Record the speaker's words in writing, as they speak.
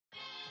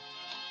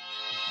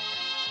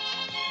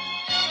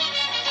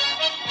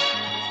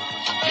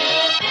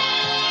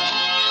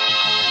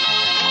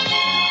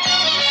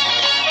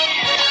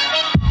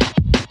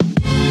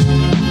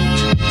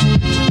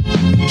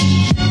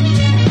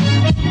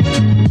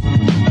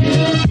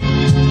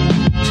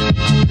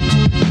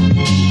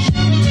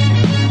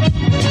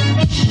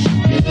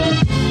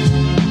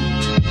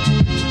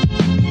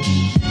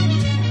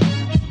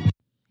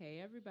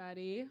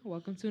Everybody,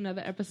 welcome to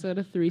another episode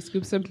of 3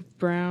 Scoops of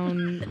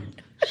Brown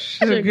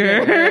Sugar.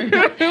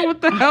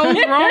 What the hell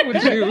is wrong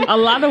with you? A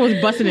lot of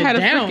us busting it Had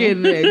down. a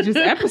freaking just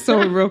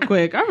episode real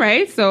quick. All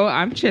right, so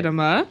I'm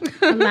Chidima,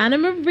 Alana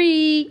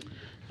Marie,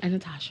 and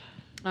Natasha.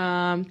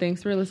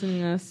 Thanks for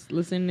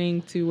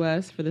listening to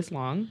us for this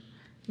long.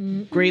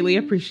 Greatly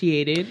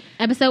appreciated.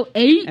 episode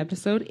 8.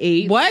 Episode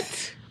 8.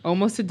 What?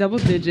 Almost to double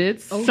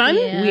digits. Oh, Son?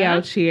 yeah. We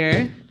out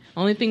here.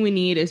 Only thing we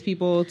need is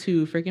people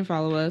to freaking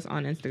follow us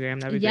on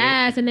Instagram. That'd be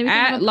Yes, great. and then we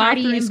can have a Law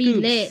party 3 and be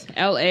Scoops. lit.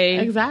 LA.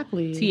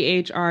 Exactly.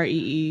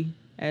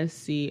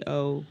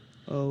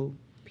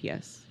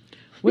 THREESCOOPS.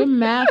 We're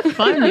mad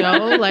fun,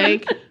 yo.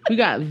 Like, we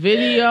got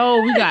video,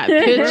 we got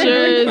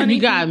pictures, Funny we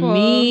got people.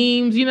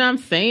 memes. You know what I'm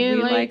saying?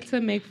 We like to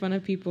make fun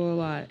of people a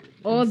lot.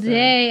 All So-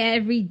 day,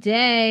 every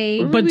day.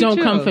 We're But really don't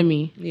chill. come for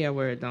me. Yeah,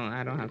 word.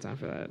 I don't have time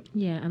for that.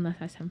 Yeah, unless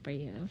I send for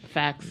you.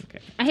 Facts.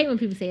 I hate when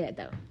people say that,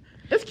 though.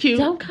 It's cute.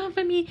 Don't come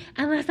for me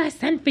unless I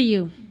send for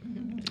you.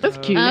 It's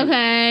cute.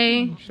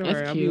 Okay. Sure,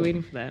 That's I'll be cute.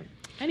 waiting for that.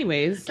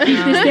 Anyways, The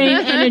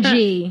same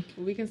energy.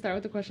 we can start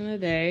with the question of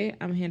the day.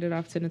 I'm handed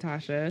off to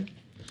Natasha.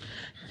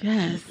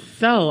 Yes.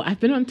 So, I've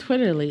been on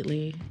Twitter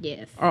lately.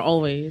 Yes. Or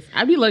always.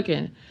 I be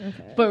looking.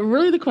 Okay. But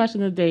really the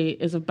question of the day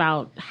is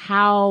about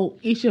how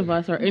each of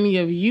us or any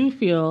of you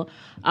feel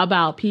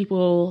about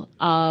people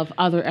of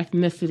other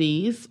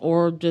ethnicities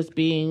or just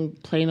being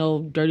plain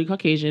old dirty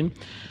Caucasian.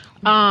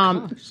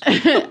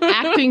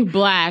 Acting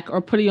black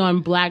or putting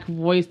on black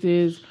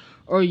voices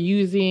or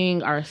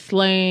using our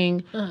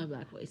slang.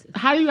 Black voices.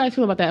 How do you guys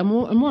feel about that? And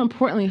more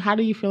importantly, how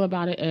do you feel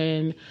about it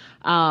in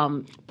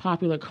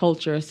popular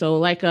culture? So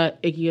like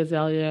Iggy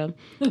Azalea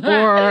or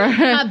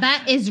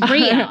That is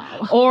real.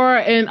 or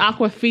in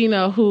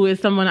Aquafina, who is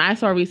someone I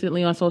saw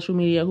recently on social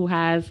media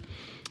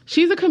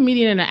she's a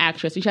comedian and an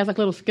actress. She has like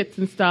little skits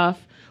and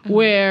stuff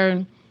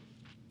where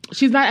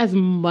she's not as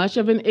much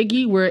of an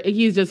Iggy, where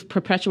Iggy is just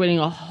perpetuating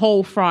a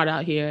whole fraud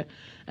out here.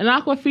 And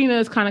Aquafina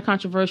is kind of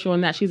controversial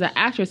in that she's an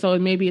actress, so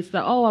maybe it's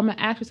I'm an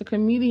actress, a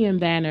comedian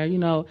banner, you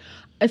know.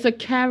 It's a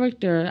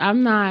character.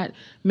 I'm not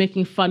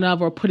making fun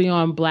of or putting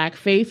on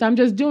blackface. I'm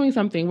just doing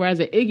something. Whereas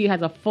an Iggy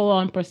has a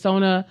full-on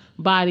persona,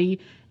 body,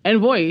 and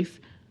voice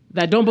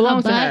that don't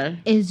belong to her.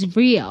 Is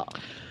real.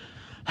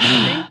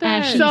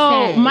 As she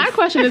So says. my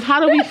question is,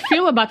 how do we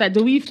feel about that?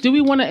 Do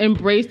we want to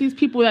embrace these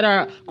people that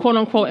are quote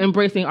unquote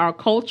embracing our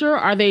culture?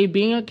 Are they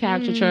being a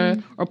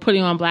caricature or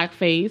putting on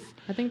blackface?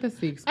 I think that's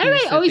the excuse.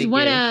 Everybody that always they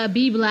want give. to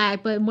be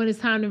black, but when it's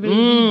time to really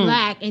be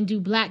black and do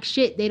black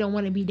shit, they don't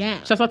want to be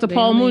down. Shouts out to They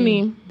Paul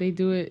only- Mooney. They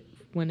do it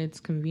when it's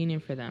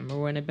convenient for them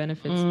or when it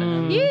benefits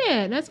them.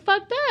 Yeah, that's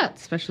fucked up.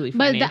 Especially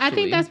But financially. I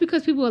think that's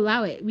because people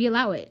allow it. We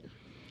allow it.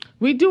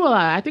 We do a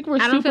lot. I think we're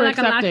I don't super feel like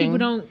accepting. a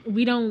lot of people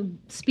we don't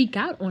speak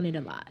out on it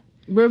a lot.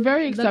 We're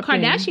very The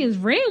accepting.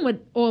 Kardashians ran with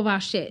all of our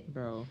shit.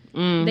 Bro.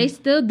 They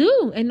still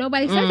do, and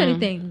nobody says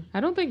anything. I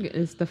don't think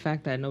it's the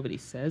fact that nobody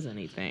says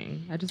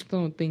anything. I just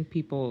don't think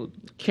people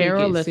Care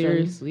take or it listen.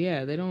 seriously.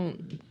 Yeah, they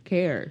don't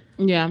care.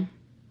 Yeah.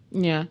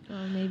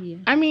 Oh, maybe.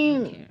 I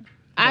mean,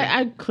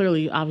 I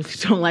clearly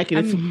obviously don't like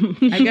it.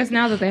 It's I guess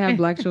now that they have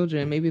black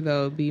children, maybe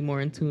they'll be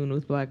more in tune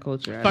with black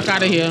culture. I Fuck don't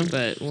outta know, here.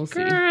 But we'll see.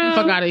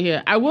 fuck out of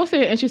here. I will say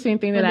an interesting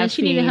thing that But then I've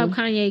she seen. need to help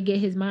Kanye get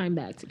his mind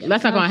back together.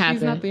 That's not gonna She's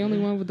happen. not the only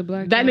one with the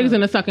black That child. nigga's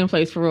in a sucking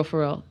place for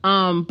real.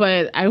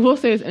 But I will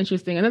say it's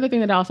interesting. Another thing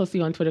that I also see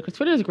on Twitter, because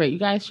Twitter is great. You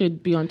guys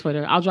should be on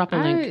Twitter. I'll drop a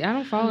link. I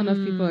don't follow enough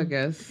people, I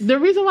guess. The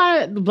reason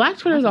why Black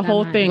Twitter is a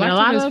whole thing. Black and a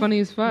lot Twitter is of funny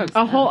as fuck.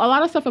 a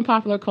lot of stuff in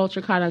popular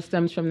culture kind of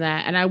stems from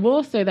that. And I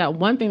will say that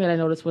one thing that I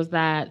noticed was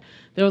that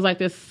there was like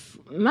this,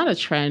 not a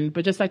trend,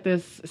 but just like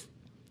this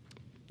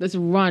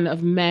run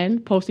of men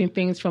posting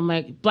things from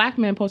like black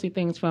men posting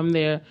things from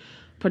their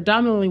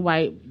predominantly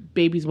white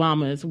babies'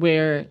 mamas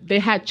where they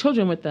had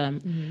children with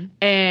them.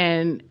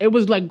 And it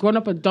was like grown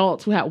up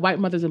adults who had white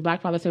mothers and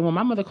black fathers saying, well,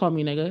 my mother called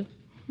me nigga.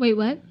 Wait,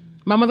 what?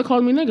 My mother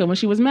called me nigga when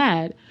she was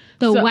mad.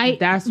 The So white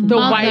that's the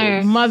mother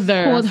white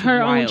mother called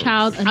her own wild.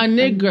 child a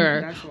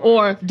nigger,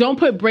 or don't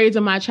put braids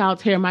in my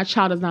child's hair, my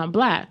child is not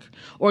black,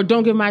 or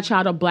don't give my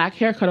child a black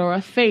haircut or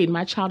a fade,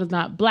 my child is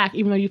not black,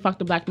 even though you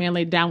fucked a black man,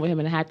 laid down with him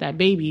and had that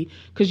baby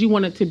because you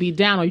wanted to be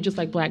down or you just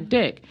like black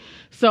dick.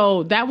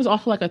 So that was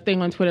also like a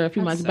thing on Twitter a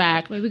few months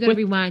back. Wait, we gotta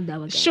rewind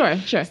that one. Sure.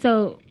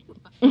 So,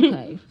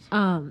 okay.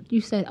 You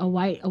said a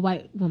white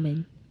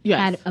woman Yes.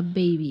 had a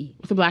baby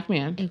It's a black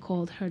man. and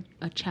called her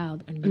a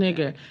child a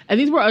Nigger. And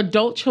these were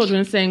adult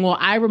children saying, well,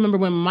 I remember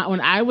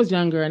when I was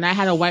younger and I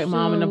had a white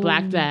mom and a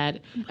black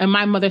dad, and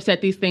my mother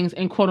said these things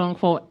in quote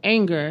unquote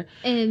anger.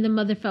 And the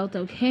mother felt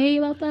okay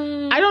about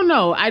that. I don't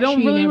know. I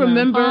don't really never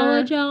remember.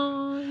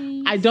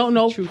 Apologize. I don't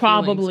know. True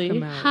Probably.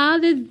 feelings come out. How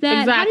does that?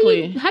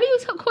 Exactly. How do you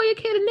call your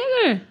kid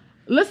a nigger?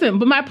 Listen,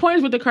 but my point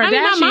is with the Kardashians.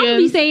 I mean, my mom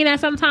be saying that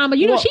sometimes, but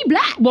she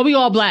black. Well, we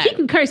all black. She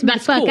can curse me the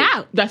fuck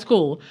out. That's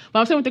cool. But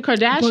I'm saying with the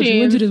Kardashians,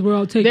 you into this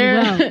world, take you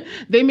out.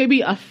 They may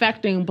be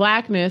affecting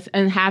blackness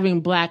and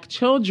having black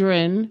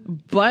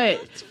children, but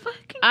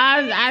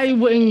I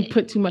wouldn't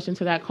put too much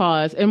into that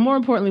cause. And more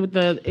importantly, with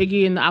the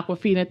Iggy and the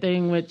Aquafina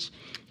thing, which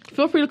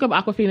feel free to look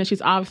up Aquafina.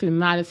 She's obviously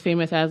not as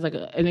famous as like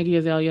an Iggy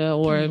Azalea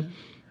or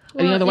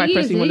any other white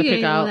person you want to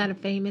pick out. Not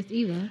famous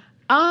either.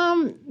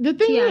 The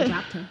thing T.I. is,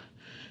 dropped her.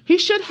 he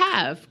should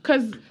have,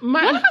 because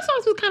one of her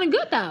songs was kind of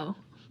good though.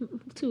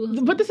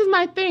 But this is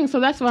my thing, so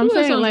that's what I'm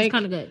saying. Like,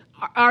 kind of good.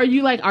 Are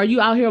you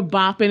out here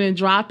bopping and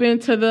dropping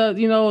to the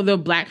the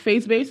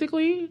blackface?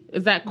 Basically,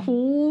 is that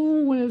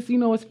cool when it's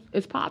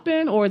it's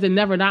popping, or is it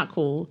never not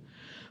cool?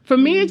 For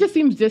me, it just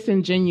seems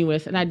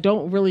disingenuous, and I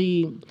don't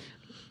really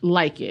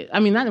like it. I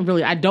mean, not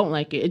really. I don't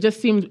like it. It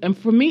just seems, and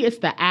for me, it's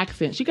the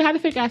accent. She could have a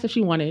fake accent if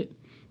she wanted.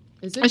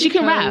 And she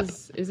can rap.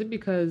 Is it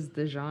because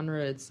the genre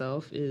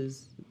itself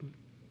is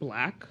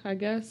black, I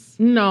guess?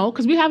 No,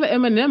 because we have an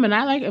Eminem, and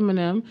I like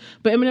Eminem,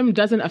 but Eminem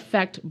doesn't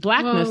affect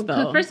blackness,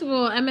 though. First of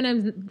all,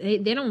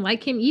 Eminem, they don't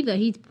like him either.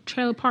 He's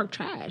trailer park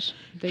trash.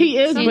 He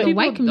is, but the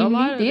white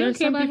community, they don't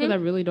care about him. There's some people that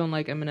really don't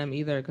like Eminem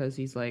either because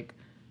he's like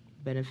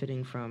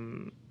benefiting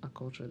from a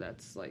culture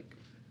that's like,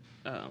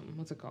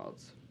 what's it called?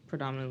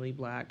 Predominantly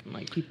black, and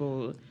like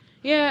people...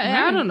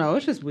 Yeah, I don't know.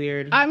 It's just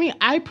weird. I mean,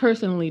 I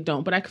personally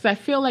don't, but because I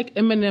feel like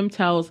Eminem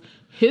tells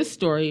his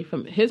story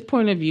from his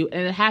point of view,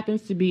 and it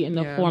happens to be in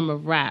the form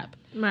of rap.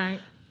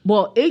 Right.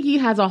 Well, Iggy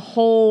has a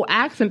whole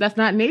accent that's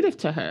not native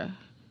to her.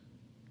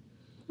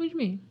 What do you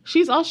mean?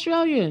 She's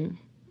Australian.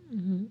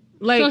 Mm-hmm.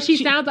 Like, so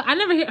she sounds. I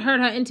never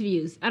heard her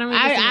interviews. I don't.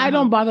 I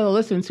don't bother to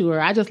listen to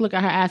her. I just look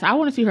at her ass. I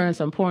want to see her in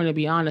some porn, to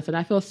be honest, and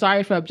I feel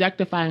sorry for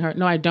objectifying her.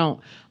 No, I don't.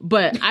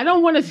 But I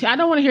don't want to. I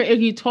don't want to hear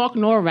Iggy talk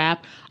nor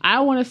rap. I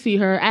want to see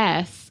her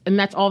ass, and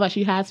that's all that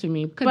she has for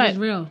me. Because it's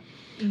real.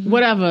 Mm-hmm.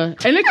 Whatever,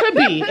 and it could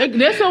be.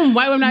 There's some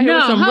white women out here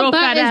with some real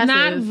fat asses. No,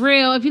 her butt is not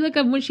real. If you look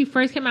up when she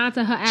first came out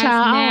to her ass,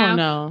 child, now, I don't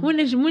know. When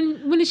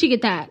did she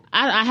get that?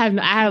 I haven't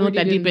looked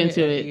that deep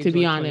into it, to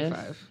be honest.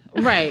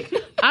 25. Right.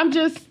 I'm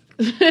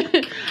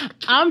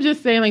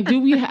just saying, like,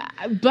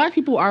 black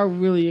people are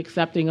really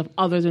accepting of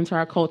others into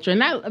our culture,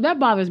 and that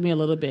bothers me a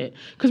little bit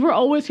because we're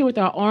always here with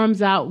our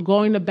arms out,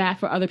 going to bat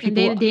for other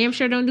people. And they damn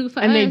sure don't do it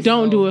for us. And they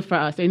don't do it for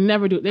us. They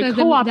never do. They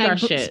co-opt our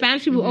shit.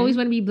 Spanish people always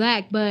want to be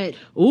black, but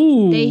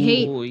they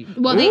hate.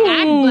 Well, they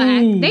act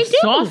black. They do.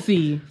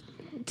 Saucy.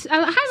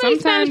 How many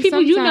Spanish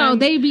people you know?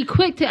 They be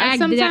quick to act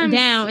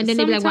down, and then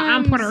they be like, "Well,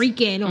 I'm Puerto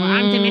Rican or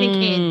I'm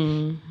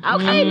Dominican."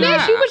 Okay,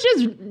 bitch, you was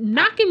just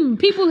knocking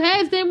people's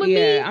heads in with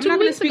me. I'm not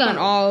going to speak on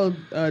all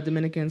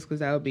Dominicans because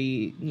that would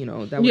be,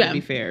 that wouldn't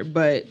be fair.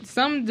 But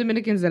some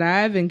Dominicans that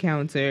I've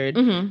encountered,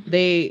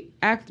 they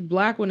act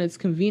black when it's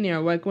convenient,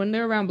 or like when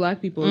they're around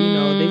black people,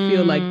 they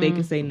feel like they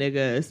can say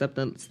nigga,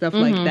 stuff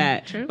like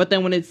that. True. But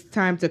then when it's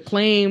time to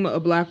claim a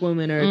black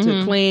woman or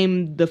to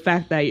claim the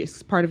fact that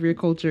it's part of your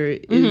culture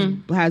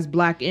has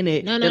black in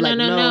it, no,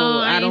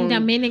 I don't.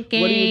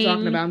 Dominican. What are you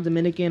talking about? I'm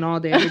Dominican all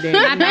day, every day.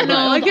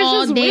 Like, it's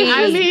all just day.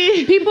 I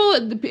mean, people.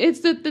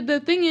 It's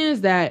the thing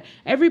is that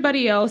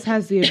everybody else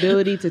has the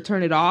ability to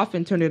turn it off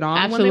and turn it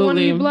on when they want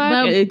to be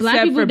black, but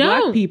except for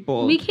black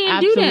people. We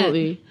can't do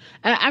that.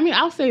 And I mean,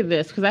 I'll say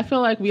this because I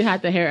feel like we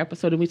had the hair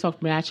episode and we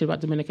talked actually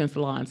about Dominican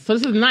salons. So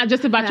this is not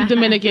just about you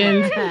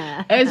Dominicans.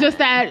 It's just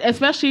that,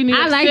 especially in New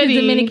York City. I like the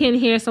Dominican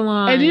hair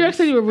salon. In New York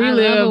City, where we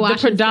live,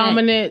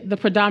 the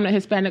predominant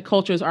Hispanic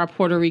cultures are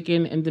Puerto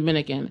Rican and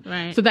Dominican.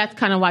 Right. So that's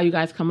kind of why you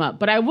guys come up.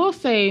 But I will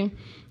say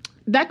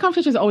that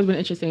conversation has always been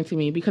interesting to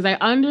me because I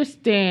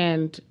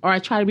understand, or I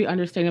try to be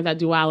understanding of that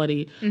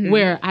duality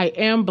where I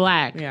am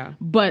black,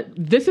 but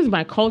this is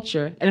my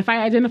culture. And if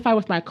I identify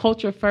with my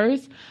culture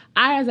first,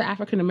 I, as an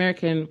African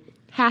American,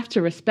 have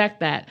to respect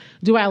that.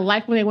 Do I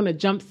like when they want to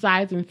jump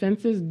sides and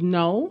fences?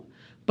 No.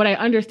 But I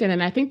understand.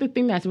 And I think the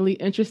thing that's really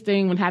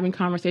interesting when having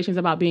conversations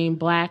about being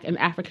black and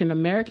African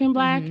American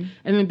black and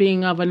then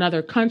being of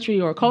another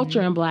country or culture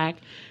and black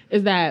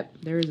is that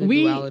there is a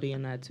duality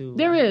in that too.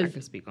 There is. I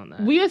can speak on that.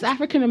 We as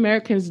African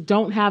Americans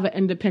don't have an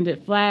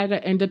independent flag,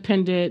 an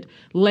independent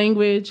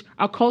language.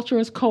 Our culture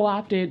is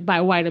co-opted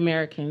by white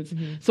Americans.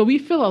 So we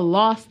feel a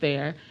loss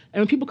there. And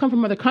when people come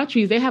from other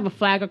countries, they have a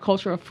flag, a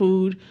culture, a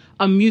food,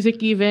 a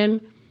music even.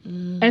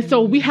 And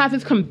so we have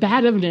this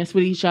combativeness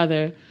with each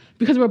other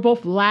because we're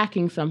both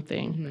lacking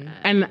something.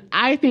 And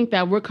I think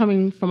that we're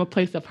coming from a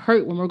place of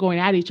hurt when we're going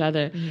at each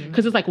other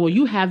because it's like, well,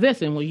 you have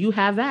this and well, you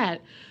have that.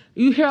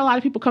 You hear a lot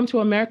of people come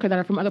to America that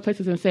are from other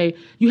places and say,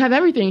 you have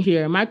everything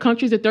here. My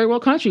country's a third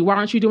world country. Why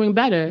aren't you doing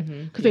better?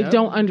 Because they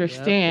don't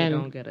understand. They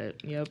don't get it.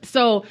 Yep.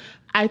 So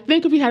I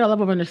think if we had a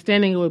level of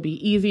understanding, it would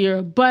be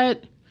easier.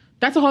 But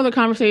that's a whole other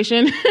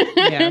conversation.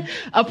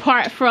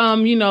 Apart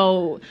from,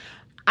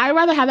 I'd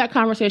rather have that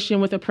conversation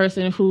with a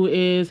person who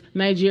is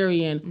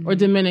Nigerian or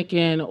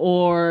Dominican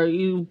or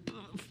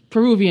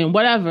Peruvian,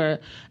 whatever,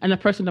 and a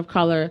person of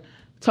color,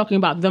 talking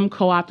about them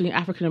co-opting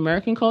African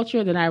American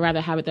culture, then I'd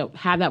rather have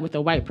that with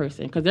a white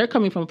person, because they're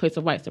coming from a place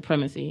of white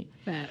supremacy.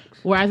 Facts.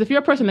 Whereas if you're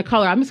a person of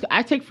color,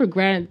 I take for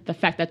granted the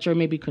fact that you're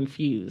maybe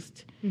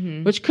confused,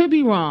 which could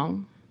be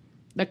wrong.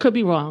 That could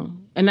be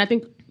wrong. And I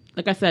think,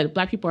 like I said,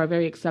 Black people are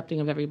very accepting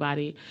of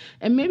everybody,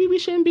 and maybe we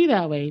shouldn't be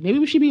that way. Maybe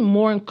we should be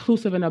more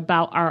inclusive and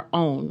about our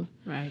own.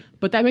 Right.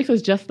 But that makes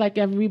us just like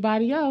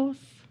everybody else.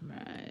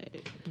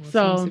 Right. Well,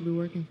 So it seems to be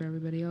working for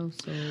everybody else.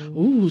 So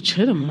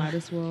Chittima. might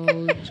as well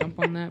jump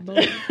on that boat.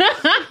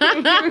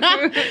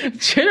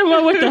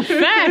 Chittima with the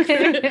facts.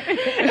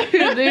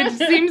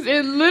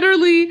 it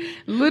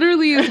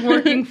literally is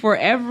working for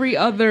every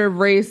other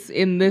race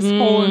in this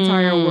whole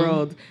entire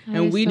world,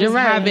 and we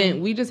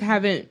just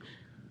haven't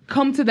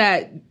come to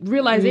that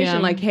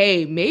realization, like,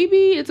 hey,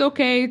 maybe it's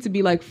okay to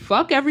be like,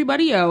 fuck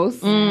everybody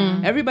else.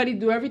 Everybody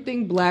do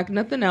everything Black,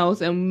 nothing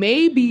else, and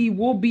maybe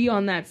we'll be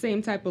on that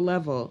same type of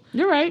level.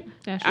 You're right.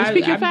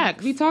 Speak your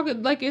facts. We talk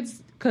like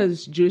it's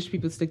because Jewish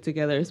people stick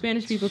together,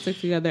 Spanish people stick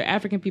together,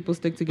 African people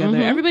stick together.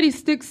 Everybody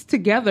sticks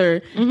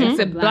together,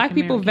 except Black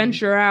people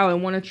venture out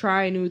and want to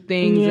try new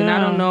things, and I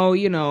don't know,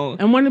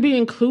 and want to be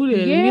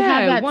included.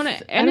 Yeah,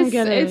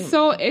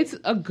 it's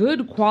a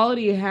good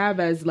quality to have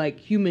as like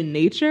human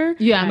nature.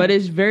 Yeah, but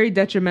it's very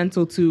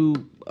detrimental to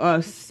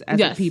us as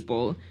a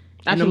people.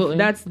 Absolutely,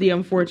 and that's the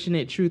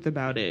unfortunate truth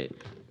about it.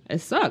 It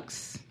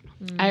sucks.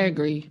 I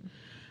agree.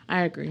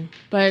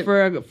 But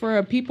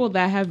for people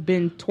that have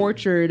been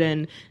tortured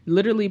and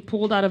literally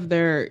pulled out of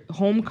their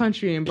home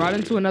country and brought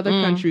into another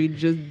country,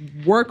 just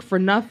work for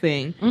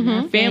nothing,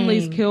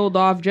 families killed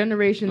off,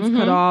 generations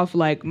cut off.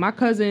 Like, my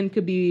cousin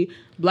could be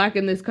Black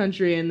in this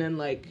country, and then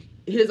like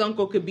his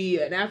uncle could be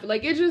an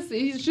like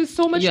it's just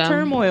so much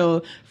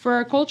turmoil for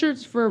our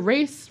cultures, for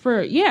race,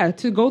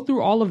 to go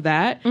through all of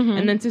that,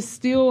 and then to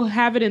still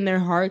have it in their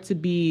heart to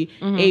be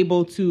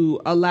able to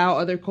allow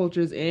other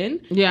cultures in,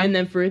 and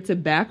then for it to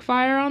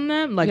backfire on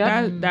them, like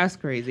that's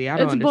crazy. I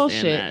don't understand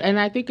bullshit. that. And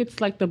I think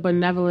it's like the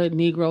benevolent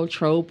Negro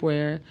trope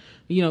where,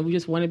 we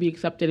just want to be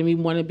accepted and we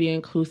want to be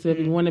inclusive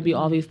and we want to be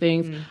all these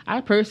things.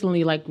 I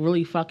personally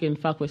really fucking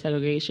fuck with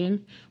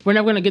segregation. We're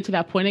never going to get to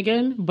that point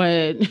again,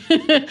 but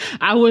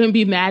I wouldn't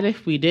be mad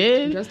if we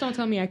did. Just don't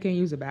tell me I can't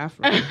use a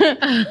bathroom.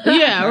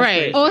 Yeah,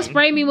 right. Or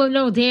spray me with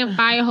no damn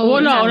fire hose.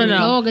 Well, no.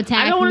 Dog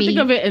attack I don't want to think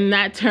of it in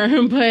that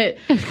term, but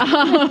but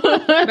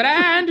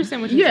I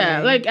understand what you're saying.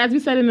 Yeah, like as we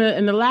said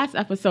in the last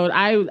episode,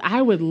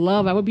 I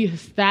would be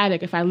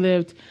ecstatic if I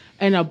lived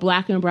in a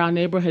Black and brown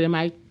neighborhood and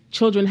my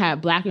children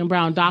had Black and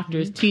brown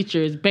doctors,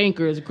 teachers,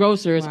 bankers,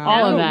 grocers,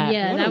 all of that.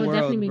 Yeah, that would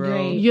definitely be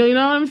great. You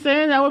know what I'm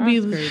saying? That would be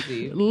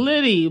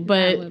litty,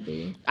 but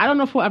I don't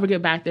know if we'll ever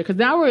get back there, because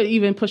now we're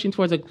even pushing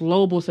towards a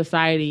global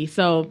society.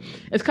 So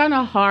it's kind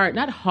of hard,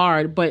 not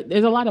hard, but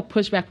there's a lot of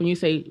pushback when you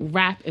say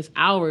rap is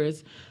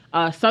ours.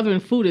 Southern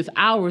food is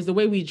ours. The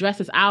way we dress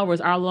is ours.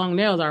 Our long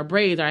nails, our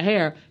braids, our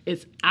hair,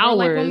 it's ours.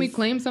 Like when we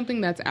claim something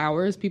that's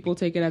ours, people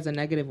take it as a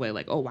negative way.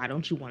 Like, oh, why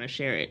don't you want to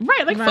share it?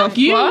 Right, like fuck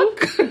you.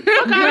 Fuck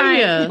out of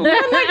here.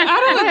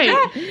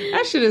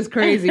 That shit is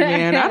crazy,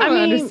 man. I don't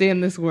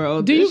understand this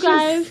world. Can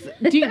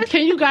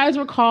you guys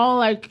recall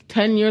like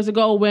 10 years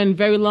ago when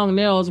very long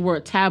nails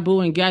were taboo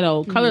and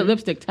ghetto? Colored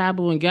lipstick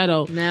taboo and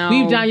ghetto. Now,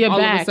 weave down your all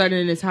back. All of a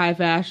sudden, it's high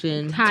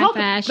fashion.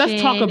 Let's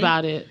talk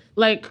about it.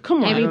 Like,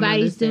 come on.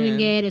 Everybody's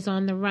doing it. It's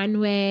on the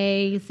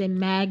runways and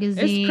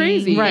magazines. It's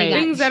crazy. Right.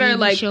 Things that are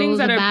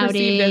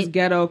perceived as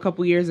ghetto a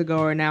couple years ago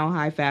are now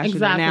high fashion.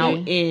 Exactly. Now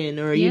in,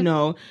 or,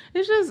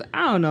 it's just,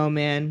 I don't know,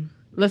 man.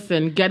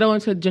 Listen, ghetto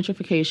into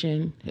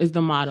gentrification is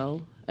the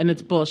motto, and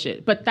it's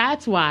bullshit. But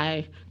that's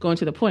why, going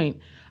to the point,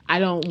 I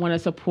don't want to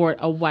support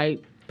a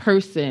white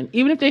person,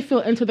 even if they feel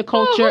into the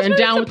culture and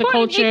down with the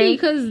culture.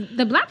 Because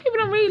the Black people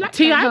don't really like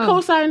T.I.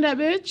 co-signed that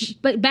bitch.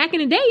 But back in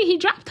the day, he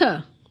dropped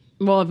her.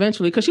 Well,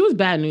 eventually, because she was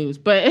bad news.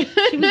 But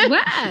she was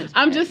whack.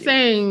 I'm just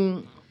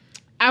saying,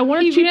 I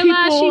want to treat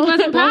people. She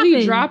wasn't well,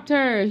 he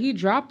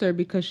dropped her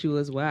because she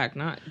was whack.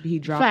 Not he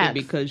dropped her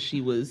because she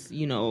was,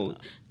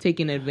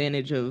 taking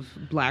advantage of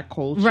Black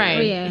culture. Right.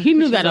 Oh, yeah. He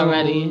knew that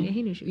already. Yeah,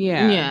 he knew she was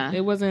whack. Yeah.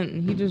 It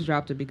wasn't. He just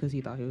dropped her because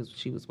he thought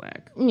she was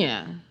whack.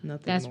 Yeah.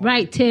 Nothing. That's more.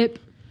 Right, Tip.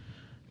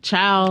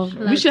 Child,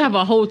 we should have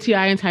a whole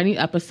T.I. and Tiny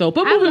episode.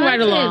 But moving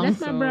right along. That's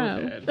my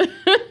bro.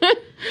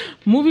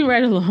 Moving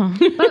right along.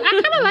 But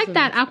I kind of like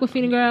that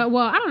Aquafina girl.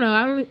 Well, I don't know.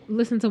 I only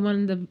listened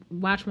to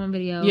watch one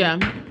video. Yeah.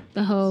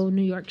 The whole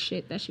New York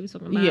shit that she was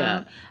talking about.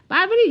 Yeah. But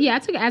I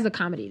took it as a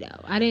comedy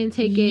though. I didn't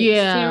take it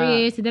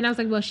serious. And then I was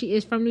like, well, she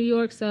is from New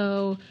York,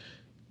 so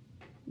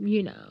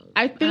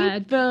I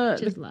think I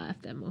just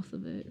laughed at most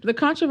of it. The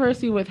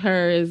controversy with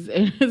her is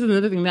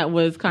another thing that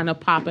was kind of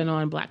popping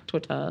on Black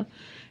Twitter.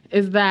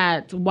 Is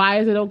that why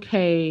is it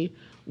okay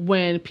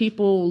when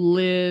people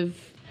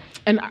live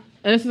and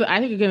this is, I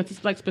think, again,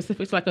 it's like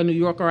specific to like a New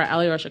York or a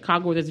LA or a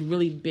Chicago where there's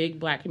really big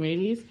Black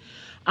communities.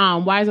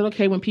 Why is it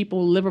okay when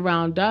people live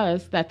around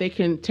us that they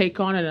can take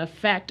on and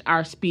affect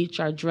our speech,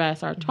 our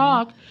dress, our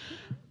talk,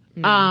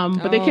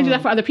 but they can't do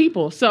that for other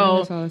people?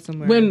 So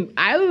when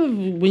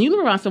you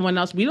live around someone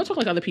else, we don't talk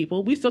like other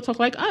people. We still talk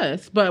like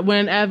us. But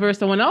whenever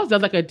someone else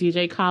does, like a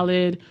DJ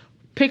Khaled,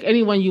 pick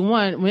anyone you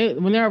want.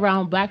 When they're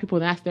around black people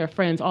and ask their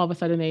friends, all of a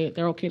sudden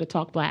they're okay to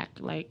talk black.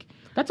 Like,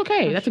 that's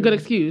okay. That's a good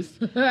excuse.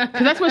 Because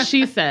that's what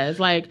she says.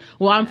 Like,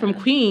 well, I'm from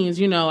Queens.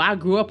 You know, I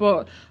grew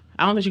up...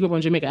 I don't think she grew up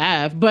on Jamaica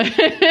Ave, but,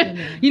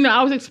 you know,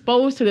 I was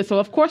exposed to this. So,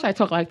 of course, I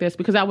talk like this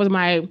because that was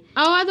my... Oh,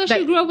 I thought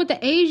she grew up with the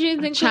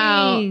Asians and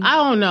Queens. I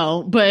don't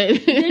know, but...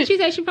 Didn't she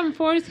say she's from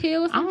Forest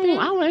Hill or something?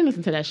 I don't want to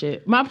listen to that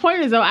shit. My point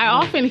is, though, I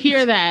often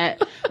hear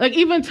that. Like,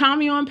 even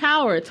Tommy on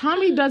Power.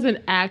 Tommy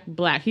doesn't act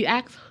black. He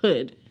acts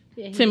hood.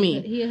 Yeah, to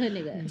me, he a hood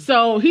nigga.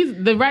 So he's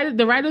the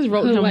writers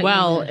wrote him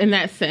well in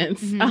that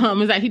sense. Is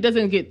that he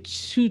doesn't get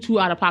too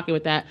out of pocket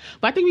with that.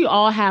 But I think we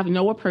all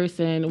know a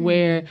person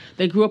where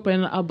they grew up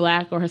in a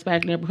black or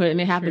Hispanic neighborhood and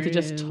they happen to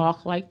just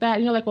talk like that.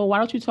 And you're like, well, why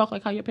don't you talk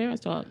like how your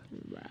parents talk?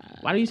 Right.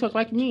 Why do you talk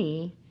like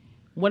me?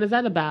 What is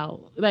that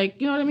about? Like,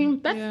 you know what I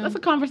mean? That's a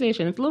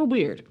conversation. It's a little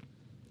weird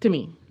to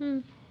me.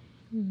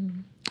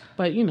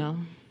 But you know,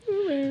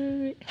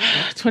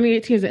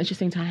 2018 is an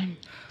interesting time.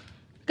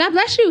 God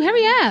bless you.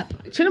 Hurry up.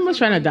 Chinna was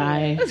trying to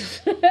die.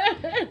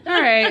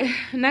 All right.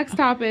 Next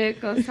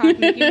topic. Let's talk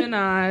Nicki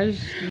Minaj.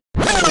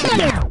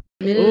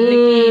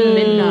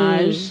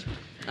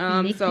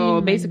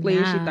 So basically,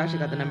 she thought she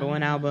got the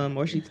 #1 album,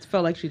 or she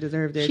felt like she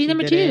deserved it. She's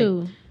number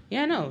 2.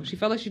 Yeah, no. She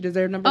felt like she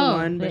deserved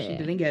 #1, but she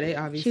didn't get it,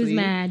 obviously. She was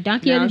mad.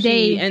 Donkey of the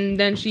day. And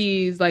then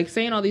she's like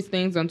saying all these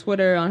things on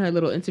Twitter, on her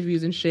little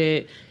interviews and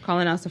shit,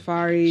 calling out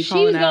Safari,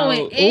 calling out... She's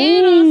going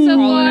in on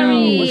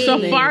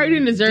Safari. Safari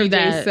didn't deserve DJ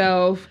that.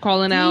 Self,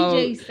 calling out...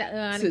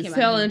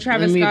 telling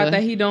Travis Scott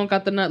that he don't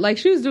got the nut. Like,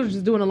 she was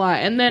just doing a lot.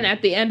 And then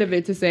at the end of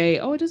it to say,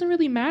 oh, it doesn't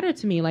really matter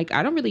to me. Like,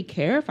 I don't really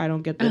care if I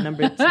don't get the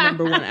 #1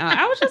 out.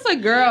 I was just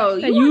like, girl,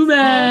 you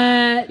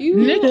mad.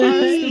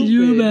 Nicki,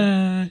 you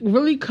mad.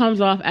 Really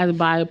comes off as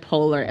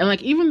bipolar. And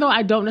like, even though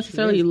I don't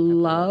necessarily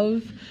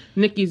love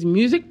Nicki's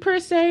music per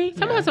se,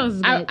 some of her songs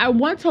is good. I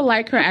want to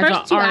like her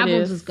as an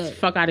artist. Is good.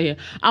 Fuck out of here.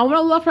 I want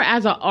to love her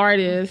as an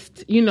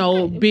artist, you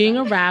know, being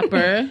a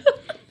rapper.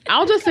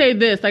 I'll just say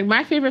this, like,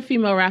 my favorite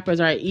female rappers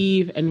are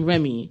Eve and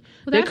Remy.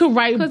 Well, they could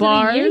write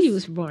bars. The year you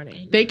was born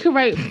in. They could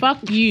write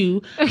fuck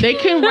you. They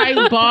can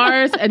write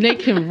bars and they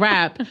can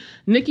rap.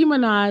 Nicki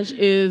Minaj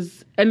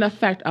is, in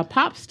effect, a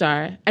pop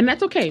star, and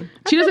that's okay.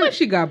 She doesn't like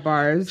she got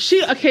bars. She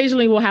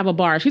occasionally will have a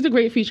bar. She's a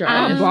great feature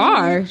artist. A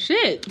bar?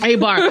 Shit. A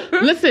bar.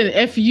 Listen,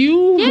 if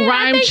you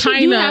rhyme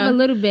China, have a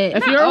little bit.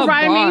 If you're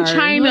rhyming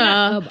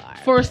China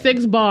for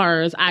 6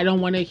 bars, I don't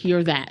want to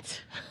hear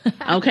that.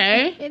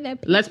 Okay?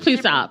 Let's please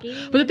stop.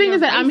 But the thing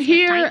is that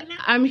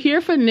I'm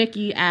here for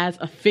Nicki as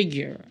a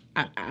figure.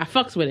 I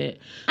fucks with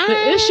it.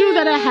 The issue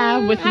that I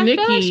have with Nicki...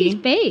 I feel like she's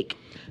fake.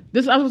 I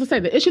was going to say,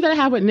 the issue that I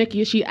have with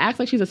Nicki is she acts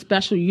like she's a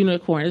special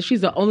unicorn. She's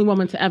the only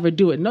woman to ever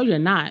do it. No, you're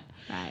not.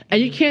 Right.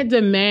 And you can't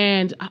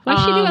demand... Well,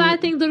 she did a lot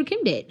of things Lil'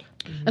 Kim did.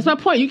 That's my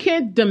point. You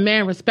can't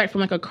demand respect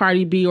from like a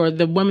Cardi B or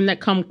the women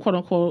that come, quote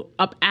unquote,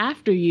 up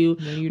after you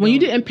when you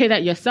didn't pay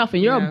that yourself,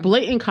 and you're a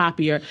blatant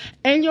copier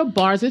and your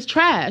bars is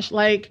trash.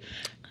 Like,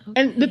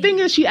 and the thing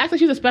is, she acts like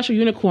she's a special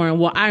unicorn.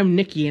 Well, I'm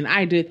Nicki and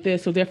I did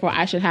this, so therefore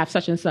I should have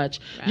such and such.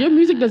 Right. Your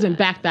music doesn't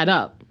back that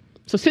up.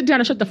 So sit down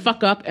and shut the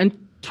fuck up and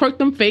twerk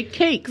them fake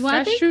cakes. Well,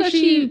 I think because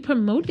she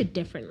promoted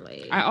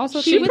differently. I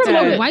also she went to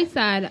the white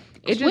side.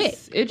 It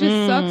just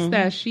sucks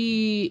that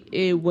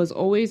she was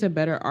always a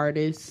better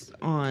artist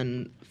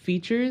on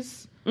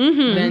features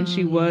than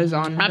she was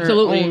on her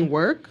own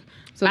work.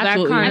 So that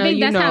kind of, I think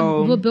that's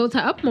how what built her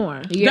up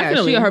more. Yeah,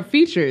 definitely. Her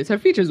features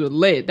were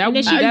lit. That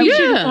was on that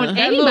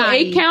little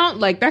 8 count,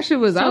 like that shit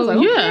was. I was like,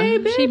 okay,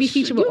 bitch, she be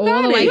featured with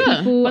all the white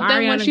people. But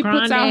then when she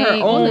puts out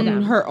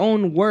her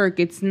own work,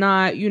 it's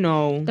not, you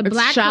know, the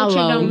black culture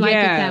don't like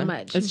it that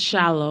much. It's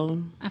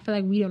shallow. I feel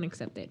like we don't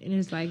accept it, and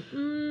it's like,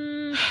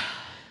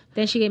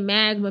 then she get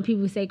mad when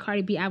people say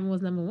Cardi B album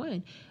was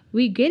 #1.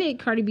 We get it.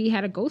 Cardi B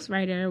had a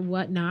ghostwriter,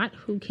 whatnot.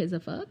 Who gives a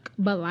fuck?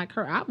 But like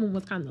her album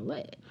was kind of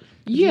lit.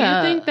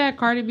 Yeah. Do you think that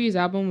Cardi B's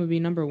album would be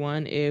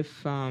 #1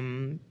 if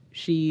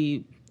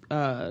she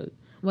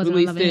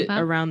released it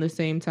around the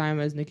same time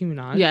as Nicki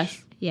Minaj?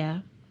 Yes. Yeah.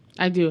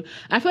 I do.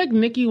 I feel like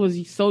Nicki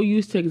was so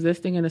used to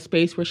existing in a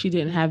space where she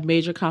didn't have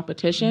major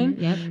competition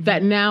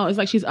that now it's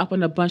like she's up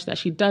on a bunch that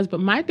she does. But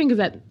my thing is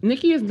that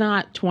Nicki is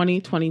not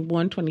 20,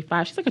 21,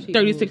 25. She's like a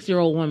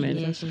 36-year-old woman.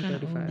 Yeah, she's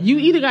 35. You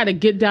either got to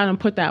get down and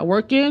put that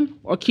work in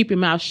or keep your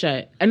mouth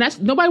shut. And that's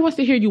nobody wants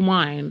to hear you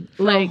whine.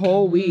 For like a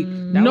whole week.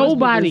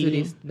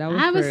 Nobody.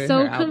 I was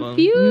so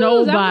confused.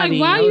 Nobody. I'm like,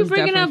 why are you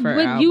bringing up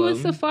what you and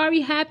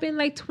Safari happened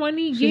like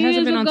 20 years ago? She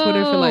hasn't been on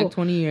Twitter for like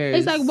 20 years.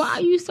 It's like, why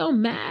are you so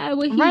mad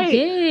what he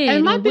did?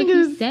 And my thing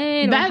is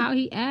that how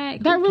he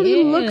acted. That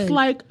really looks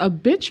like a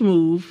bitch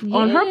move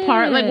on her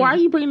part. Like, why are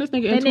you bringing this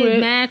nigga into it?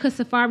 And mad because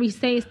Safari's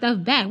saying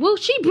stuff back. Well,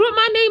 she brought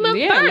my name up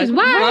first.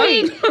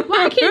 Why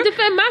I can't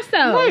defend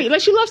myself? Right.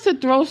 Like, she loves to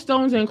throw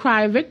stones and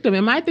cry victim.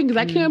 And my thing is,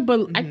 I can't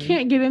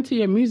get into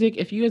your music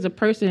if you as a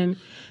person,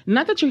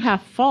 not that you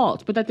have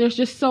faults, but that they're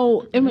just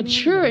so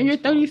immature and you're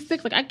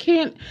 36. Like, I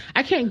can't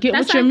get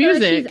with your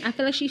music. I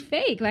feel like she's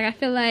fake. Like, I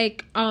feel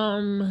like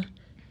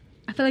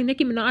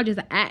Nicki Minaj is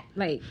an act.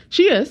 Like,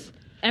 she is.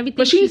 everything.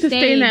 But she needs to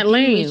stay in that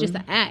lane. Is just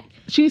an act.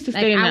 She needs to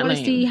stay in that lane. I want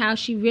to see how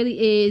she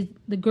really is,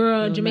 the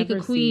girl in Jamaica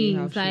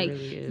Queens. Like,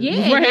 really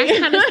yeah, right. That's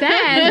kind of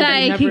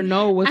sad. Like, you never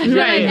know what's I feel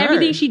right. like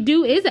everything she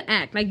do is an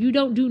act. Like, you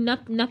don't do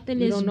nothing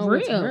you is don't know real.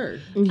 What's her.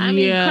 I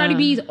mean, Cardi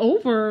B's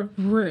over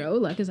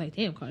real. Like, it's like,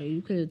 damn, Cardi,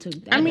 you could have took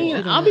that. I mean,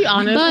 I'll be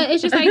honest, but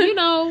it's just like, you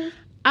know.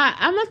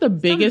 I'm not the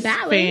biggest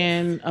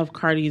fan of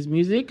Cardi's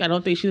music. I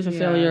don't think she's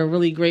necessarily a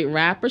really great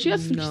rapper. She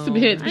has some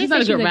hits. She's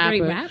not a good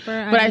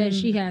rapper. But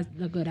she has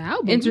a good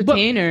album.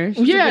 Entertainer.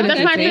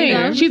 That's my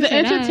thing. She's an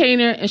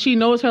entertainer and she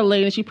knows her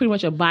lane and she pretty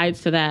much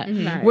abides to that.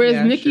 Mm-hmm.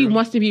 Whereas Nicki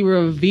wants to be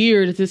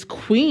revered as this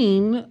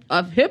queen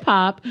of hip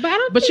hop.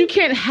 But you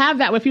can't have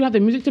that if you don't have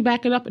the music to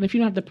back it up and if you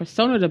don't have the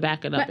persona to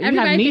back it up. But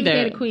everybody thinks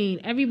they're the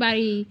queen.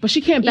 Everybody. But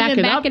she can't back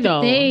it up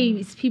though.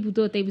 People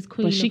thought they was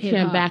queen. But she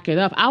can't back it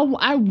up.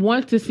 I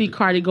want to see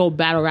Cardi go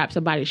battle rap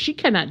somebody. She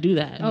cannot do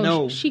that. Oh,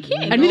 no, she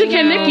can't. And neither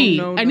can Nicki.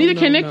 And neither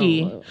can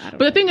Nicki. But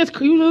the thing is,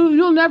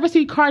 you'll never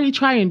see Cardi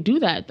try and do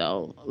that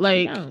though.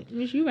 Like,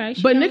 you're right.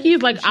 But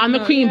Nicki's like, I'm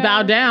the queen.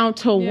 Bow down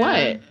to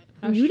what?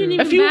 You didn't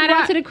even bow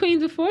down to the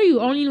queens before you.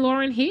 Only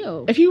Lauryn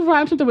Hill. If you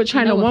rhyme something with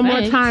China one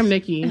more time,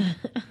 Nicki,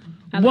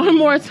 one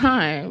more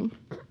time.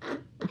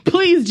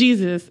 Please,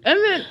 Jesus. And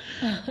then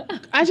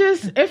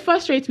it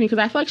frustrates me because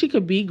I feel like she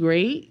could be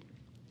great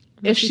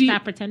if she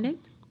stop pretending.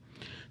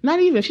 Not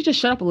even if she just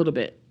shut up a little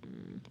bit.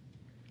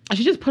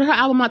 She just put her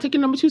album out, take a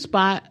number 2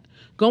 spot,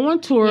 go on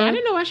tour. Yeah, I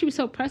didn't know why she was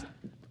so pressed.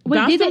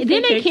 Wait, didn't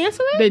they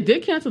cancel it? They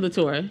did cancel the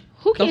tour.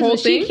 Who canceled?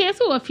 She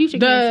canceled or Future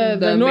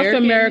canceled? The North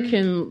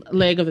American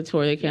leg of the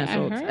tour they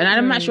canceled. And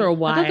I'm not sure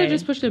why. I thought they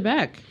just pushed it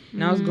back.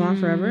 Now it's gone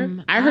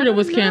forever. I heard it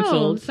was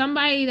canceled.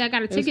 Somebody that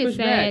got a ticket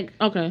said...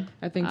 Okay.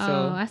 I think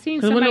so. I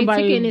seen somebody's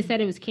ticket and it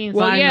said it was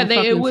canceled. Well, yeah,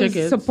 it was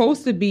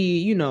supposed to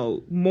be,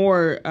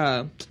 more...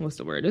 what's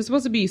the word? It was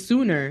supposed to be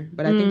sooner,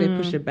 but I think they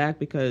pushed it back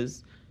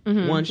because...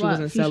 One, she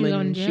wasn't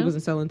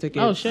selling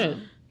tickets. Oh shit.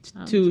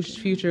 2,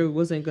 Future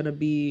wasn't gonna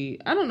be.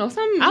 I don't know.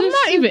 I'm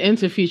not even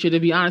into Future, to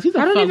be honest. He's a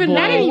fuck boy.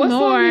 Not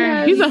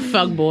anymore. He's a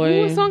fuck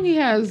boy. What song he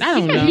has? I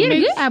don't know. He had a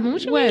good album.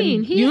 What you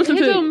mean? His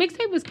little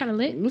mixtape was kind of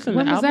lit. When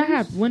was that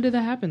happen? When did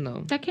that happen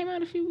though? That came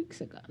out a few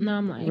weeks ago. No,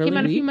 I'm lying. It came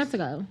out a few months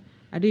ago.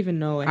 I didn't even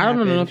know it happened. I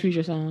don't know no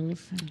Future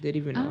songs. Didn't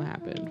even know it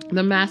happened.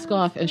 The Mask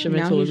Off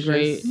instrumental was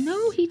great.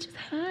 No, he just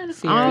had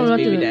Sierra's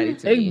baby daddy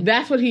to me.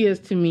 That's what he is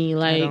to me.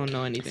 Like, I don't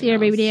know anything Sierra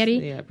else. baby daddy?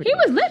 Yeah, he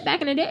was lit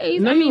back in the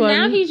days. No,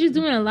 now he's just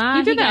doing a lot.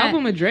 He did the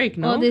album with Drake,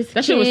 no?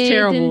 That shit was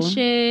terrible. And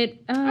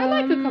shit. I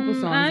like a couple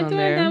songs on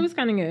there. That was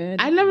kind of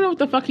good. I never know what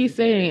the fuck he's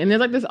saying. And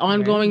there's like this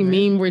ongoing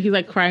meme where he's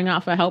like crying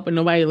out for help and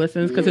nobody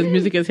listens because his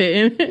music is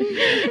hitting.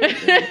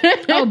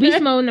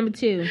 Beast Mode number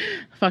 2.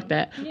 Fuck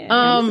that. Yeah,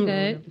 that's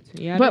good.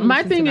 Yeah, but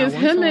my thing is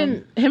him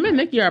and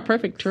Nicki are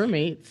perfect tour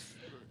mates.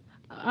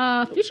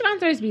 Future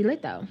concerts be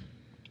lit though.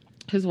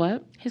 His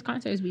what? His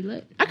concerts be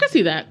lit. I could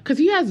see that because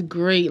he has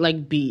great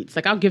like beats.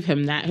 Like I'll give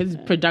him that. His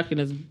production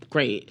is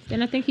great.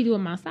 Then I think he do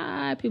them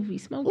outside. People be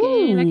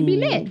smoking. That could be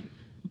lit.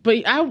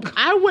 But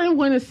I wouldn't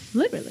want to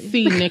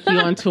see Nicki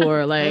on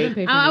tour. Like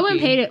I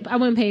wouldn't pay to. I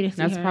wouldn't pay to see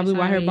That's her. probably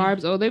why her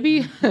barbs. Oh, they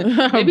be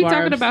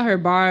talking about her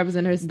barbs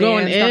and her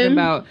stands. Talking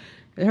about.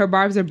 Her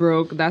barbs are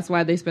broke. That's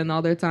why they spend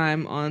all their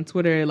time on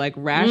Twitter, like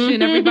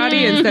rashing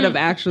everybody instead of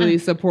actually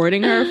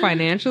supporting her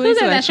financially,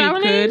 so that she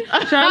could.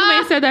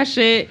 Charlamagne said that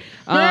shit.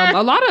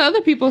 A lot of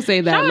other people say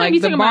that, like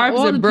the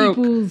barbs are broke.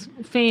 People's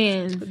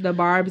fans, the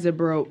barbs are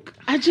broke.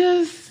 I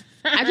just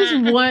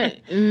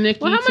want Nicki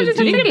to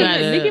do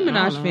better. Nicki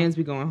Minaj fans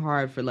be going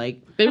hard for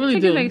like they really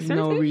do like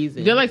no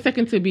reason. They're like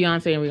second to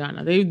Beyonce and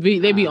Rihanna.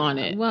 They be on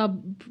it.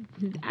 Well,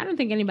 I don't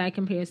think anybody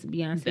compares to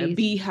Beyonce. The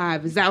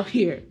Beehive is out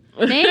here.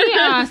 They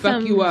are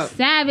some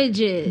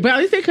savages. But at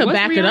least they could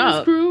back it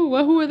up. Crew?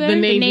 Who are they? The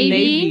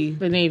Navy.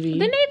 The Navy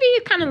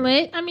is kind of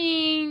lit. I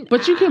mean,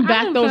 but you can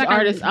back those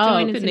artists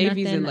up. The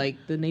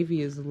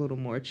Navy is a little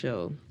more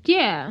chill.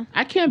 Yeah,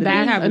 I can't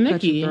back a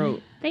Nicki.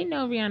 They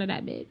know Rihanna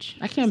that bitch.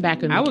 I can't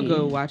back a Nicki. I would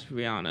go watch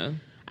Rihanna.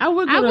 I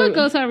would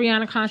go to a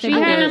Rihanna concert. She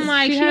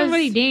don't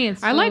really dance.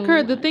 So. I like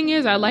her. The thing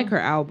is, I like her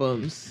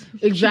albums.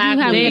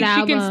 Exactly.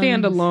 She can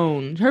stand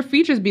alone. Her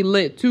features be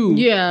lit too.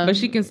 Yeah, but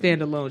she can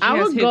stand alone. She I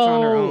has would hits go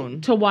on her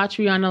own. To watch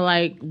Rihanna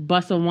like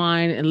bust a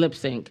wine and lip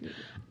sync.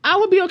 I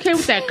would be okay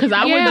with that because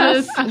I would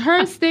just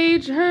her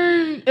stage.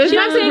 It's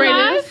not the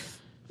greatest.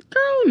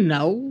 Girl,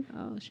 no.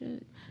 Oh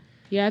shit.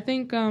 Yeah, I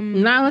think not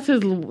unless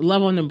it's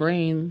Love on the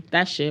Brain.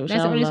 That shit. Which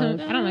That's I don't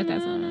love. I don't like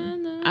that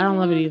song. I don't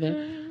love it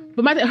either.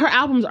 But her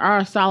albums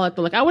are solid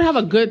though. Like I would have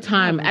a good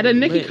time at a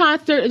Nicki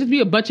concert. It'd just be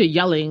a bunch of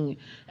yelling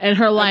and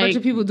her like a bunch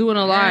of people doing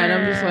a lot. And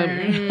I'm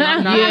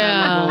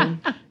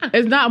just like,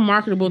 it's not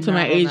marketable to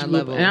my age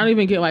group, and I don't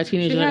even get why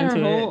teenagers are into it.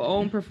 She had her whole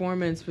own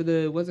performance for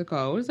the what's it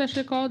called? What is that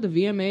shit called? The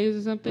VMAs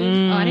or something?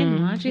 Oh, I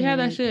didn't watch it. She had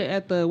that shit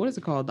at the what is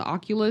it called? The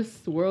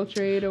Oculus World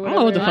Trade or whatever.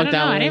 I don't know what the fuck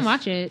that was. I didn't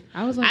watch it.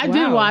 I was like, I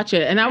did watch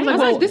it, and I was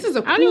like, this is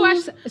a cool. I only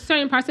watched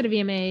certain parts of the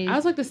VMAs. I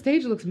was like, the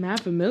stage looks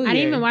mad familiar. I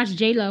didn't even watch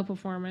J-Lo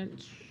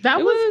performance. That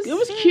was It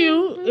was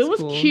cute. It was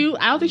cool. Cute.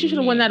 I don't think she should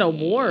have won that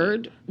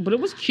award, but it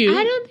was cute.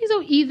 I don't think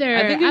so either.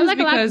 I think it was like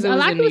because a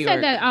lot of people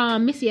said York.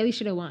 that Missy Elliott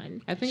should have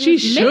won. I think she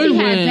should Missy win.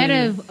 had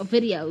better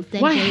videos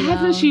than Why J-Lo.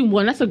 hasn't she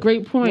won? That's a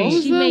great point. What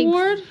was the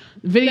award?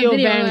 Video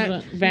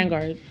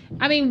Vanguard.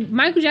 I mean,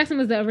 Michael Jackson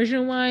was the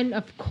original one.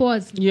 Of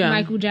course,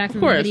 Michael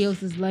Jackson's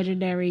videos is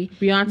legendary.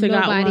 Beyonce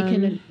got one. Nobody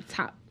can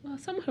top. Well,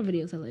 some of her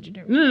videos are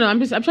legendary. No. I'm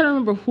trying to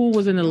remember who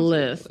was in the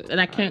list, and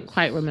I can't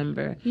quite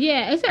remember.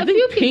 Yeah, it's a I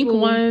few think Pink people.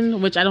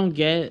 won, which I don't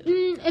get.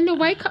 In the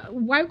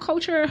white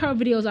culture, her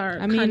videos are.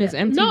 I mean, it's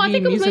MTV. No, I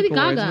think it was Lady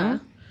Awards,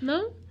 Gaga.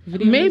 No.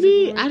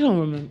 Maybe I don't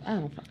remember. I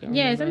don't fucking remember.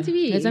 Yeah, it's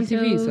MTV. It's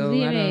MTV, so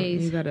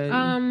VMAs. you gotta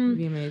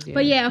VMAs. Yeah.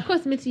 But yeah, of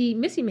course, Missy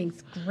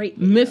makes great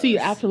videos. Missy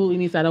absolutely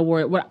needs that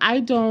award. What I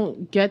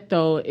don't get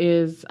though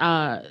is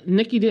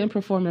Nicki didn't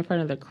perform in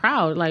front of the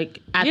crowd,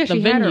 like at the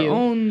venue. She had her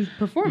own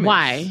performance.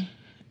 Why?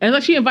 And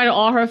like she invited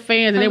all her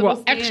fans, and they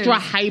were extra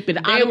hype and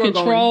out of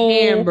control.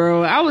 Ham,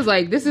 bro. I was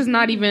like, this is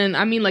not even.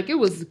 I mean, like it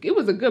was a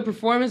good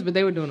performance, but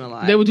they were doing a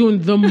lot. They were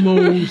doing the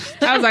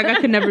most. I was like, I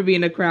could never be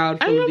in a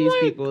crowd full of these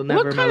people.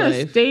 Never what kind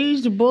of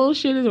staged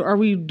bullshit are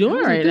we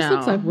doing right now? This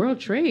looks like World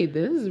Trade.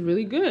 This is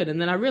really good.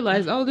 And then I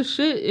realized, this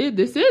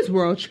is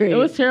World Trade. It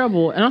was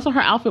terrible, and also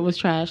her outfit was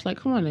trash. Like,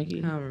 come on,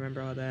 Nicki. I don't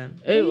remember all that.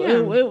 It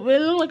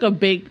looked like a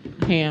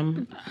baked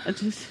ham. It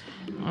just.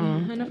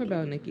 Enough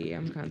about Nicki.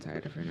 I'm kind of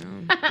tired of her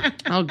now.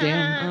 Oh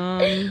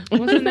damn!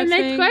 What's the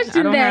next question?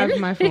 I don't then? have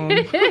my phone.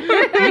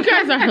 You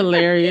guys are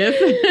hilarious.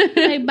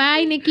 Like,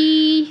 bye,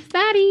 Nicki.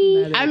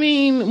 Sorry. I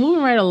mean,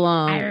 moving right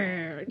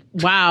along.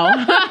 Wow.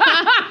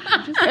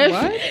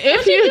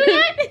 If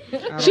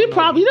you, she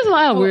probably does a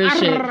lot of weird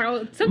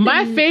shit.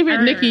 My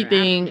favorite Nicki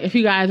thing, if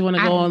you guys want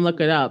to go and look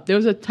it up, there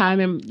was a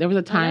time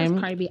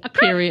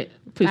period.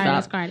 Please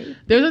stop.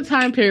 There was a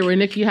time period where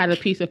Nicki had a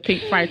piece of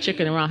pink fried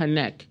chicken around her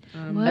neck.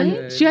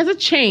 What? She has a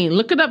chain.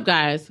 Look it up,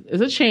 guys.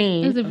 It's a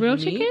chain. Is it real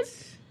chicken?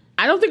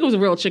 I don't think it was a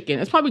real chicken.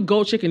 It's probably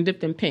gold chicken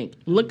dipped in pink.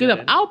 Look it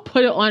up. I'll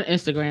put it on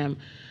Instagram.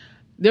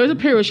 There was a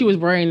period where she was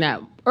wearing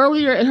that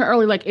earlier in her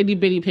early like itty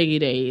bitty piggy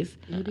days.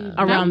 Around there.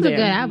 That was a good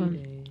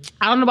album.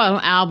 I don't know about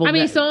an album. I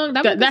mean,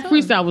 that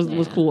freestyle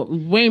was cool.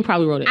 Wayne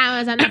probably wrote it. I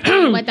was on the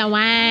phone with the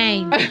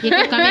wine. You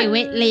can call me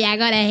Whitley. I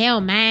got a hell,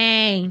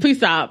 man. Please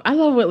stop. I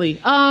love Whitley.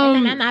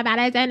 I'm not about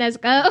to send us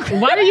go.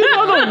 Why do you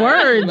know the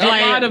words?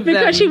 Like,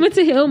 because she went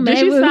to Hillman. Did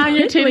she sign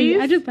your titties?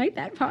 I just like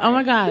that part. Oh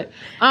my god.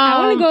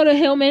 I want to go to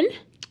Hillman.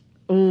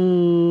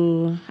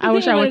 Ooh, I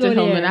wish I went to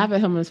Hillman. I have a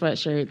Hillman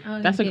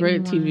sweatshirt. That's a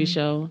great TV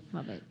show.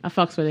 Love it. I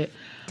fucks with it.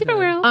 Different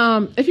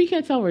world. If you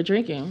can't tell, we're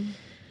drinking.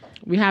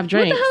 We have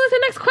drinks. What the hell is the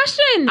next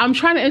question? I'm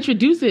trying to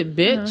introduce it,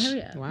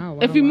 bitch. Wow.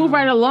 If we move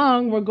right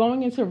along, we're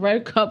going into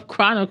Red Cup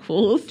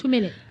Chronicles. 2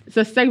 minutes. It's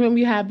a segment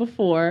we had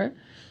before.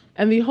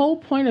 And the whole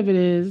point of it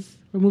is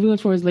we're moving on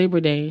towards Labor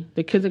Day.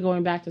 The kids are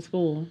going back to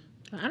school.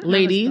 I don't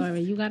Ladies. have a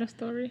story. You got a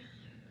story?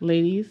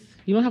 Ladies,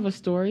 you don't have a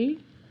story?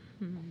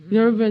 You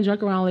never been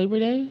drunk around Labor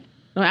Day?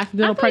 No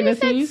accidental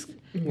pregnancies?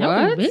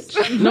 What?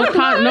 No,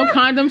 no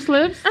condom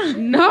slips?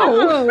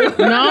 No. No?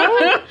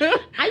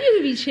 I used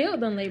to be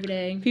chilled on Labor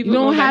Day. People You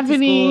don't go have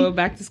any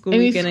back to school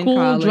any weekend in school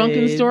college.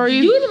 drunken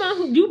stories? You the one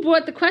who you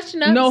brought the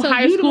question up. No so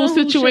high you the school one who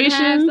should situations?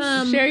 have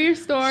some- Share your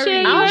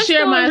story. I'll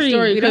share my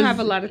story. We don't 'cause have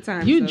a lot of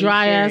time. You so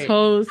dry share ass it.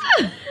 hoes.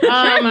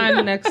 Share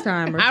mine next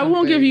time. Or I won't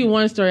something. give you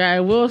one story. I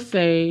will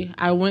say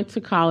I went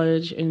to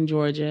college in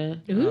Georgia.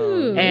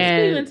 Ooh,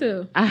 And- what school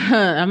you went to?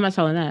 I'm not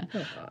telling that.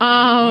 That's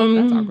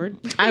awkward.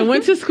 I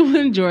went to school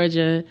in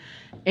Georgia,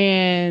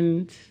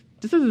 and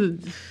this is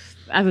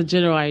as a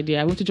general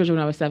idea. I went to Georgia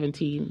when I was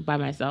 17 by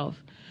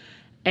myself,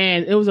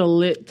 and it was a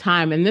lit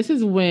time. And this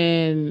is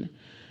when,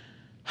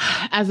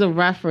 as a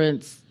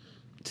reference,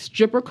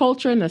 stripper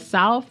culture in the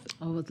South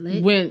Oh, it's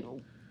lit. went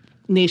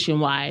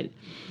nationwide.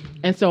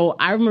 And so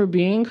I remember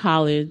being in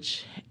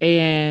college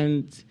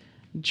and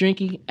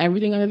drinking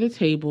everything under the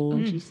table.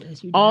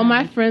 All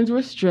my friends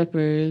were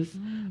strippers,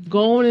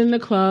 going in the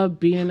club,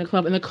 being in the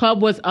club, and the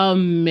club was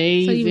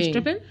amazing. So you were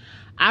stripping?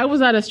 I was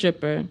not a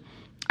stripper.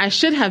 I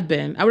should have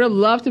been. I would have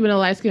loved to have been a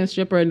light-skinned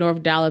stripper in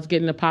North Dallas,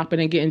 getting the poppin'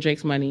 and getting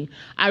Drake's money.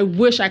 I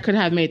wish I could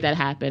have made that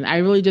happen. I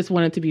really just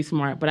wanted to be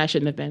smart, but I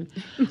shouldn't have been.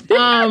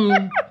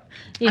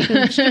 Yeah,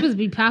 because strippers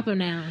be popping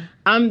now.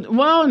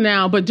 Well,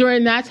 now, but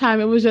during that time,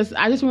 it was just,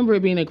 I just remember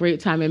it being a great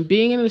time. And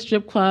being in a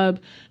strip club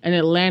in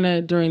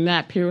Atlanta during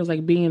that period was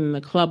like being in the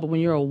club. But when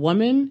you're a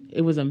woman,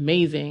 it was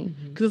amazing.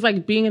 Because it's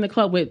like being in the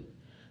club with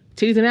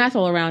titties and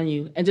asshole around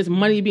you and just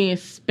money being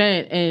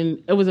spent.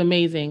 And it was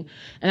amazing.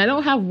 And I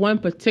don't have one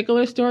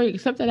particular story,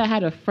 except that I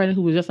had a friend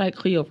who was just like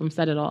Cleo from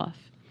Set It Off.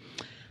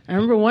 I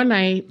remember one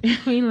night.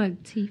 Queen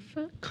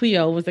Latifah?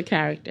 Cleo was the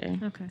character.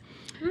 Okay.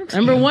 I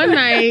remember one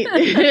night,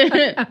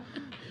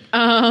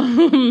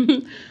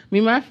 me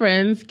and my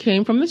friends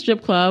came from the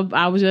strip club.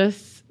 I was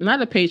just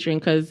not a patron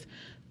because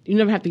you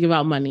never have to give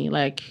out money.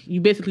 Like,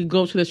 you basically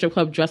go to the strip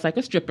club dressed like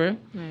a stripper.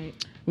 Right.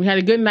 We had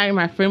a good night.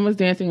 My friend was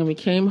dancing, and we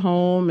came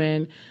home,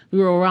 and we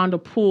were around a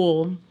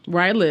pool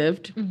where I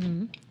lived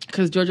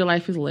because Georgia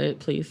life is lit,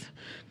 please,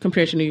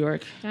 compared to New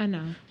York. I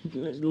know.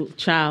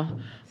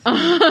 Child.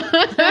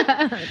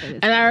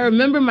 And I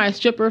remember my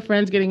stripper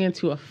friends getting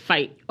into a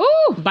fight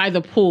by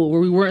the pool where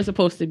we weren't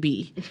supposed to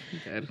be.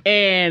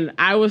 And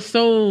I was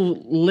so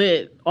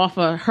lit off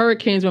of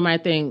hurricanes were my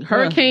thing.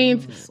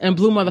 Hurricanes and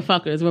blue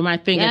motherfuckers were my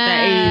thing at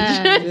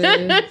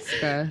that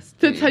age.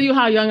 To tell you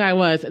how young I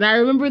was. And I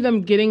remember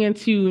them getting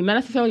into not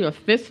necessarily a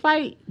fist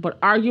fight, but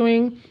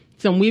arguing,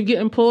 some weave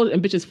getting pulled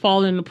and bitches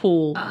falling in the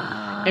pool.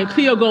 And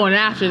Cleo going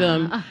after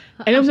them.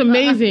 And it was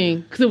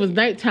amazing because it was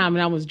nighttime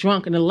and I was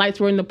drunk and the lights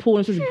were in the pool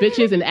and it was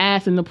bitches and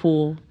ass in the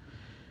pool.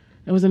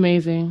 It was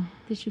amazing.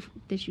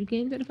 Did you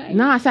get into the fight?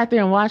 No, I sat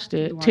there and watched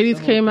it.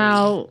 Titties came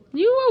out.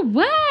 You were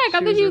whack. I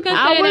thought you were gonna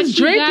say I was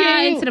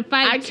drinking. Into the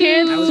fight I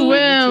can't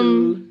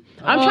swim.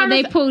 I'm trying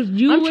to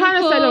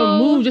set a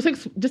move.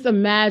 Just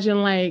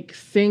imagine like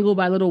 "Single"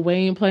 by Lil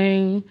Wayne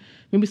playing.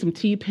 Maybe some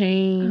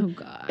T-Pain. Oh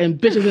God. And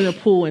bitches in the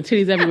pool and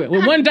titties everywhere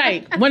with one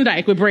dyke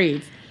with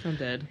braids. I'm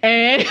dead.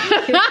 And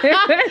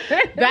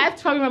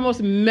that's probably my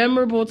most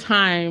memorable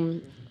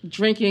time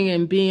drinking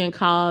and being in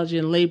college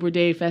and Labor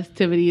Day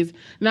festivities.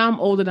 Now I'm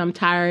old and I'm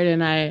tired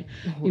and I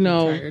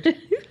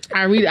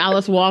read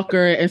Alice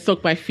Walker and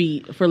soak my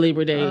feet for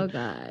Labor Day. Oh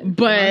God.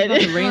 But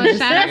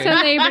shout out to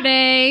Labor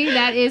Day.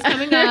 That is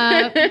coming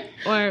up.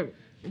 Or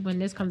when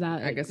this comes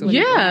out, I guess. We'll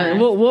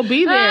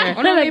be there.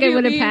 Oh, no, maybe it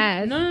would have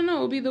passed. No,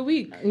 it'll be the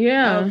week.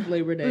 Of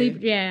Labor Day.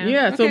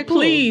 Yeah. Okay, so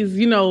please,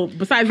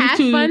 besides have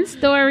these two fun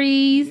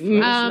stories.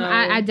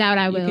 I doubt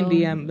I will. You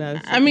can DM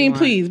us. I mean,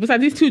 please. Besides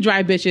these two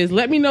dry bitches,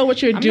 let me know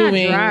what you're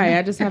doing. Not dry.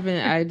 I just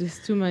haven't. I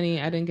just too many.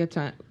 I didn't get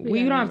time.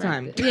 We don't have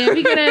time. Yeah,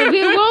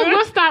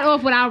 we'll start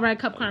off with our Red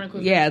Cup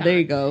Chronicles. Yeah, there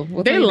you go.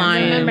 They're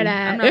lying. Remember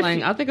that? I'm not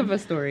lying. I'll think of a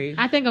story.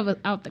 I'll think of it.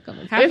 Half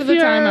of the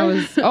time I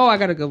was. Oh, I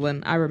got a good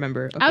one. I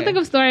remember. Okay. I'll think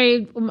of a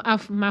story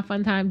of my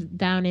fun times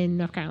down in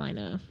North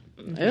Carolina.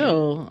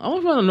 Ew, I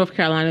was from North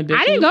Carolina. Bitches.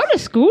 I didn't go to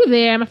school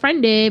there. My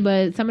friend did,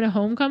 but some of the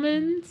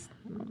homecomings.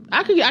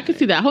 I could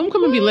see that.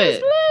 Homecoming be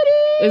lit.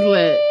 It's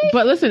lit.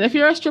 But listen, if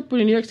you're a stripper in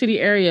the New York City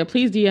area,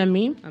 please DM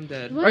me. I'm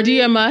dead. Or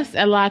DM us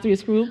at Lot 3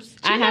 Scoops.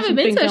 I have some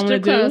things I want to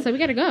do. So we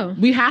gotta go.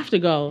 We have to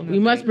go. Okay. We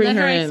must bring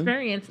her in.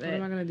 Experience it. What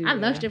am I gonna do? I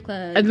love strip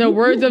clubs. In the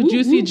words of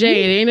Juicy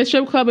J, it ain't a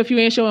strip club if you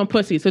ain't showing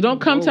pussy. So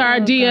don't come to our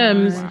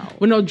DMs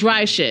with no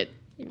dry shit.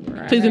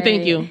 Right. Please and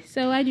thank you.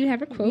 So I do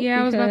have a quote.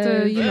 Yeah, I was about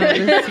to,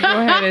 just go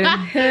ahead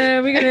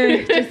and we're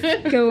gonna just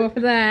go off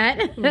of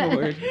that.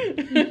 Lord.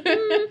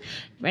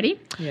 Ready?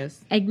 Yes.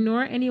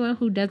 Ignore anyone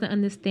who doesn't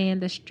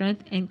understand the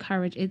strength and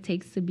courage it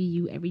takes to be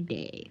you every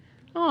day.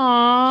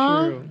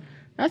 Aww. True.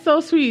 That's so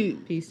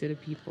sweet. Peace to the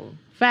people.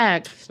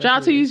 Facts. Shout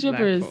out to you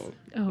strippers.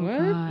 Oh, what?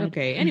 God.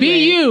 Okay. Anyway,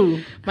 be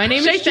you. My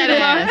name is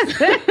Chidima.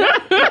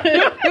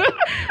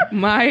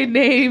 My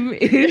name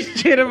is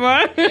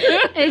Chidima.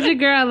 It's your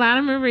girl,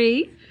 Lana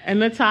Marie. And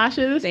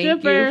Natasha the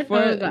stripper.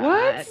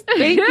 What?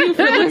 Thank you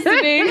for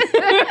listening.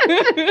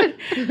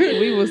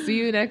 We will see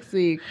you next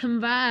week.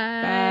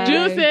 Bye.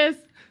 Juices.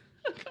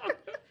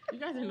 You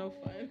guys are no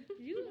fun.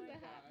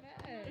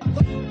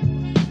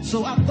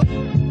 So I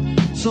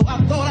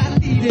thought I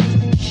needed.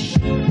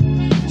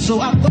 So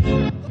I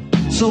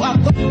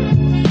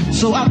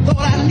thought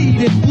I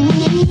needed.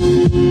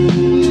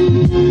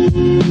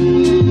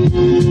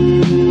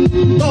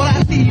 Thought I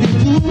needed.